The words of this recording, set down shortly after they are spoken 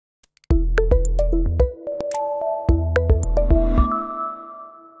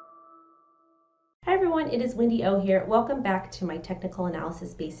it is Wendy O here. Welcome back to my Technical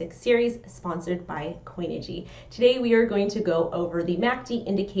Analysis Basics series sponsored by Coinigy. Today we are going to go over the MACD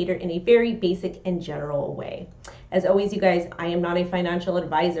indicator in a very basic and general way. As always, you guys, I am not a financial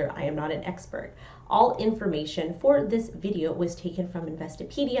advisor. I am not an expert. All information for this video was taken from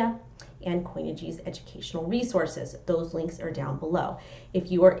Investopedia and Coinigy's educational resources. Those links are down below.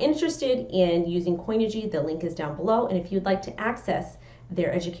 If you are interested in using Coinigy, the link is down below. And if you'd like to access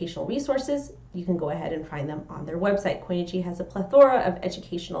their educational resources, you can go ahead and find them on their website. Coinigy has a plethora of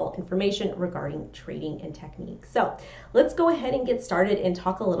educational information regarding trading and techniques. So let's go ahead and get started and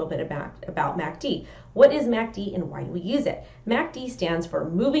talk a little bit about MACD. What is MACD and why do we use it? MACD stands for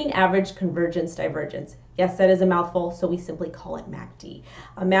Moving Average Convergence Divergence. Yes, that is a mouthful, so we simply call it MACD.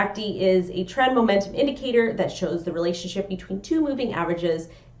 A MACD is a trend momentum indicator that shows the relationship between two moving averages,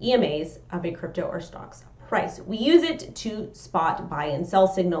 EMAs, of a crypto or stock's price. We use it to spot buy and sell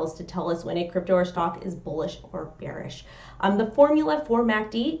signals to tell us when a crypto or stock is bullish or bearish. The formula for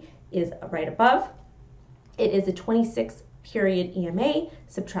MACD is right above. It is a 26-period EMA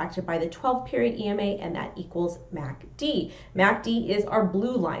subtracted by the 12-period EMA, and that equals MACD. MACD is our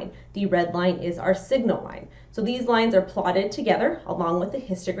blue line. The red line is our signal line. So these lines are plotted together along with the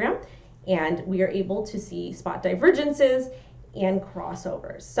histogram, and we are able to see spot divergences and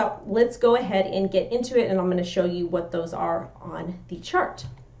crossovers. So let's go ahead and get into it, and I'm going to show you what those are on the chart.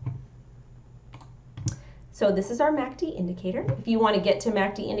 So this is our MACD indicator. If you want to get to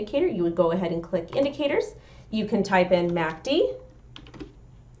MACD indicator, you would go ahead and click indicators. You can type in MACD.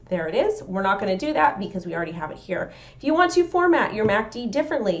 There it is. We're not going to do that because we already have it here. If you want to format your MACD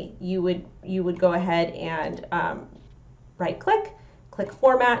differently, you would go ahead and right click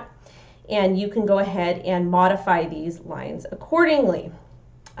format, and you can go ahead and modify these lines accordingly.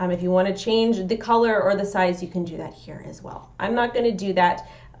 If you want to change the color or the size, you can do that here as well. I'm not going to do that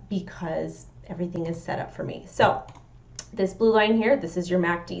because everything is set up for me. So this blue line here, this is your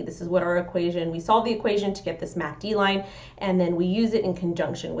MACD. This is what our equation, we solve the equation to get this MACD line, and then we use it in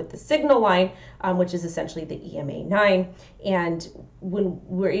conjunction with the signal line, which is essentially the EMA 9. And when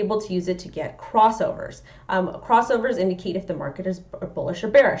we're able to use it to get crossovers. Crossovers indicate if the market is bullish or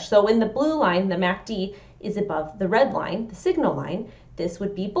bearish. So when the blue line, the MACD, is above the red line, the signal line, this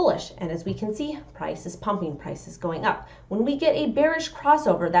would be bullish. And as we can see, price is pumping, price is going up. When we get a bearish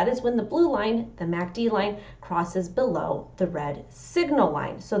crossover, that is when the blue line, the MACD line, crosses below the red signal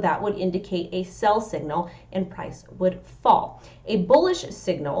line. So that would indicate a sell signal and price would fall. A bullish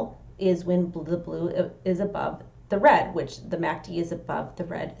signal is when the blue is above the red, which the MACD is above the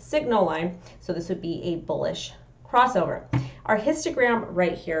red signal line. So this would be a bullish crossover. Our histogram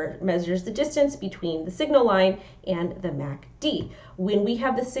right here measures the distance between the signal line and the MACD. When we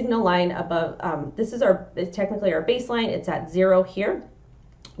have the signal line above, this is technically our baseline, it's at 0 here.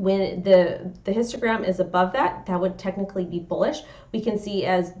 When the histogram is above that, that would technically be bullish. We can see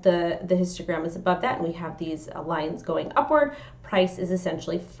as the histogram is above that and we have these lines going upward, price is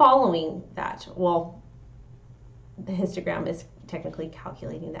essentially following that. Well, the histogram is technically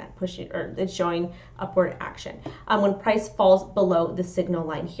calculating that, it's showing upward action. When price falls below the signal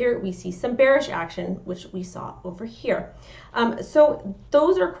line here, we see some bearish action, which we saw over here. So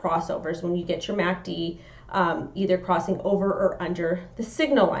those are crossovers. When you get your MACD either crossing over or under the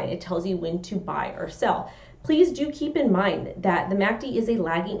signal line, it tells you when to buy or sell. Please do keep in mind that the MACD is a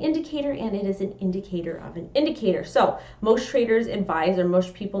lagging indicator and it is an indicator of an indicator. So most traders advise, or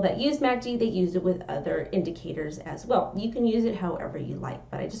most people that use MACD, they use it with other indicators as well. You can use it however you like,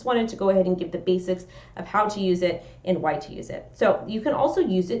 but I just wanted to go ahead and give the basics of how to use it and why to use it. So you can also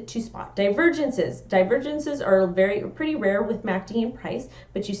use it to spot divergences. Divergences are pretty rare with MACD and price,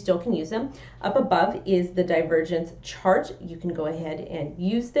 but you still can use them. Up above is the divergence chart. You can go ahead and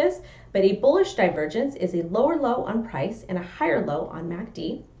use this. But a bullish divergence is a lower low on price and a higher low on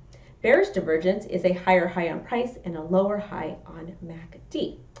MACD. Bearish divergence is a higher high on price and a lower high on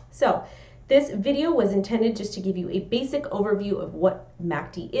MACD. So this video was intended just to give you a basic overview of what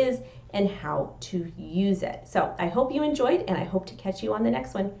MACD is and how to use it. So I hope you enjoyed, and I hope to catch you on the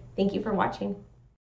next one. Thank you for watching.